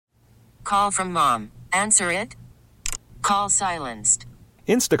call from mom. Answer it. Call silenced.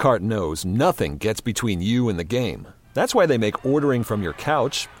 Instacart knows nothing gets between you and the game. That's why they make ordering from your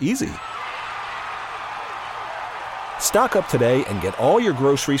couch easy. Stock up today and get all your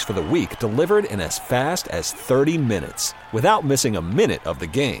groceries for the week delivered in as fast as 30 minutes without missing a minute of the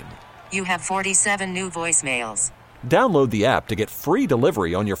game. You have 47 new voicemails. Download the app to get free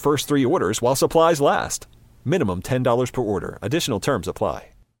delivery on your first 3 orders while supplies last. Minimum $10 per order. Additional terms apply.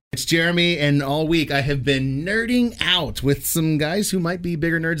 It's Jeremy, and all week I have been nerding out with some guys who might be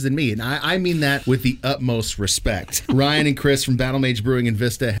bigger nerds than me, and I mean that with the utmost respect. Ryan and Chris from Battle Mage Brewing in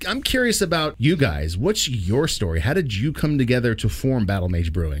Vista. I'm curious about you guys. What's your story? How did you come together to form Battle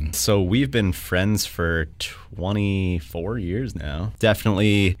Mage Brewing? So we've been friends for 24 years now.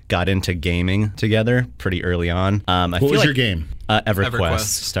 Definitely got into gaming together pretty early on. What was your game?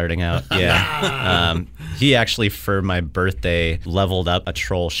 EverQuest, starting out. Yeah. He actually, for my birthday, leveled up a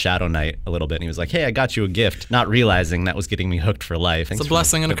troll Shadow Knight a little bit. And he was like, hey, I got you a gift. Not realizing that was getting me hooked for life. It's a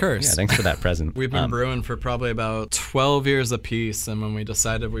blessing and a curse. Yeah, thanks for that present. We've been brewing for probably about 12 years apiece. And when we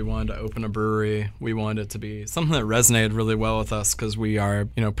decided we wanted to open a brewery, we wanted it to be something that resonated really well with us because we are,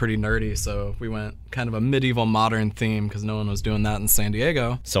 pretty nerdy. So we went kind of a medieval modern theme because no one was doing that in San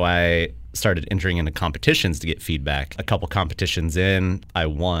Diego. So I started entering into competitions to get feedback. A couple competitions in, I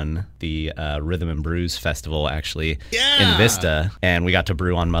won the Rhythm and Brews Festival actually in Vista, and we got to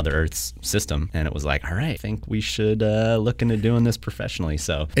brew on Mother Earth's system, and it was like, all right, I think we should look into doing this professionally.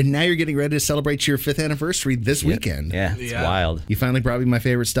 So, and now you're getting ready to celebrate your 5th anniversary this weekend. Yeah, it's wild. You finally brought me my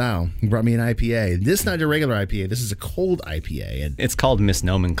favorite style. You brought me an IPA. This is not a regular IPA. This is a cold IPA. And it's called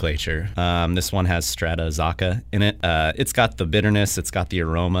Misnomenclature. This one has Strata Zaka in it. It's got the bitterness, it's got the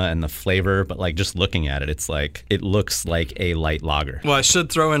aroma and the flavor, but like just looking at it, it's like it looks like a light lager. Well, I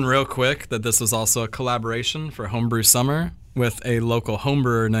should throw in real quick that this was also a collaboration for Homebrew Summer with a local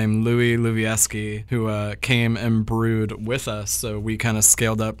homebrewer named Louis Luvieski, who came and brewed with us. So we kind of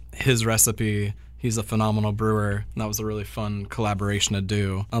scaled up his recipe. He's a phenomenal brewer, and that was a really fun collaboration to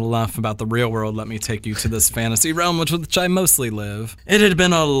do. Enough about the real world, let me take you to this fantasy realm which I mostly live. It had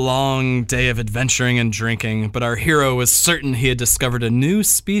been a long day of adventuring and drinking, but our hero was certain he had discovered a new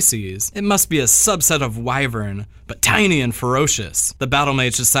species. It must be a subset of wyvern, but tiny and ferocious. The battle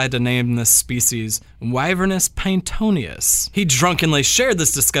mage decided to name this species Wyvernus Pintonius. He drunkenly shared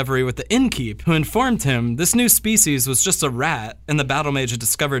this discovery with the innkeep, who informed him this new species was just a rat, and the battle mage had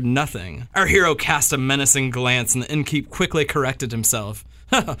discovered nothing. Our hero cast a menacing glance, and the innkeep quickly corrected himself.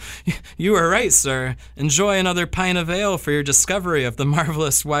 You were right, sir. Enjoy another pint of ale for your discovery of the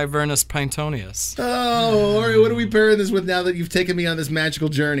marvelous Wyvernus Pintonius. Oh, all right, what are we pairing this with now that you've taken me on this magical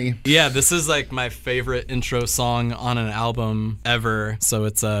journey? Yeah, this is like my favorite intro song on an album ever. So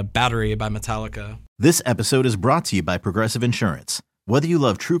it's Battery by Metallica. This episode is brought to you by Progressive Insurance. Whether you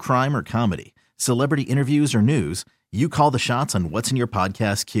love true crime or comedy, celebrity interviews or news, you call the shots on what's in your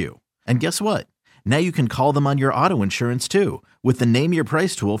podcast queue. And guess what? Now you can call them on your auto insurance too with the Name Your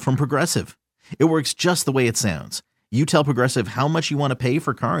Price tool from Progressive. It works just the way it sounds. You tell Progressive how much you want to pay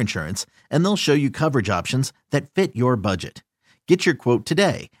for car insurance, and they'll show you coverage options that fit your budget. Get your quote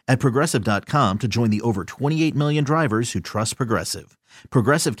today at Progressive.com to join the over 28 million drivers who trust Progressive.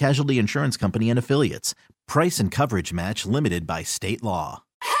 Progressive Casualty Insurance Company and Affiliates. Price and coverage match limited by state law.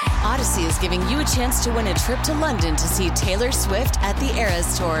 Odyssey is giving you a chance to win a trip to London to see Taylor Swift at the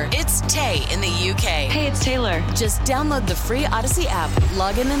Eras Tour. It's Tay in the UK. Hey, it's Taylor. Just download the free Odyssey app,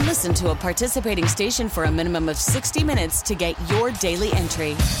 log in and listen to a participating station for a minimum of 60 minutes to get your daily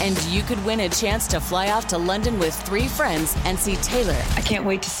entry. And you could win a chance to fly off to London with 3 friends and see Taylor. I can't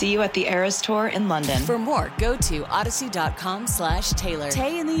wait to see you at the Eras Tour in London. For more, go to odyssey.com/Taylor.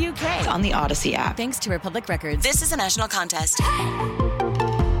 Tay in the UK. It's on the Odyssey app. Thanks to Republic Records. This is a national contest.